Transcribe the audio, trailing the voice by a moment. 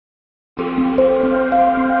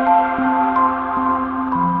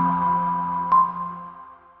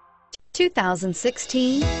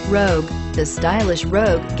2016 Rogue. The stylish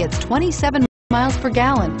Rogue gets 27 miles per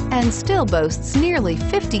gallon and still boasts nearly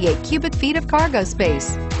 58 cubic feet of cargo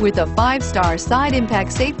space. With a 5-star side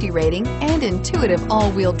impact safety rating and intuitive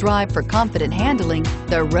all-wheel drive for confident handling,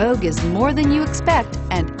 the Rogue is more than you expect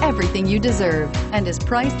and everything you deserve, and is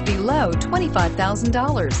priced below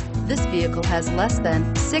 $25,000. This vehicle has less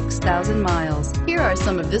than 6,000 miles. Here are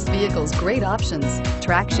some of this vehicle's great options: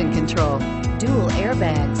 traction control, dual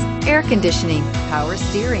airbags, air conditioning, power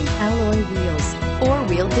steering, alloy wheels,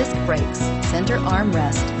 4-wheel disc brakes, center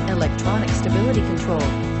armrest, electronic stability control,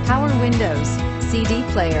 power windows, CD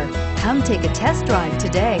player. Come take a test drive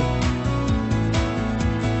today.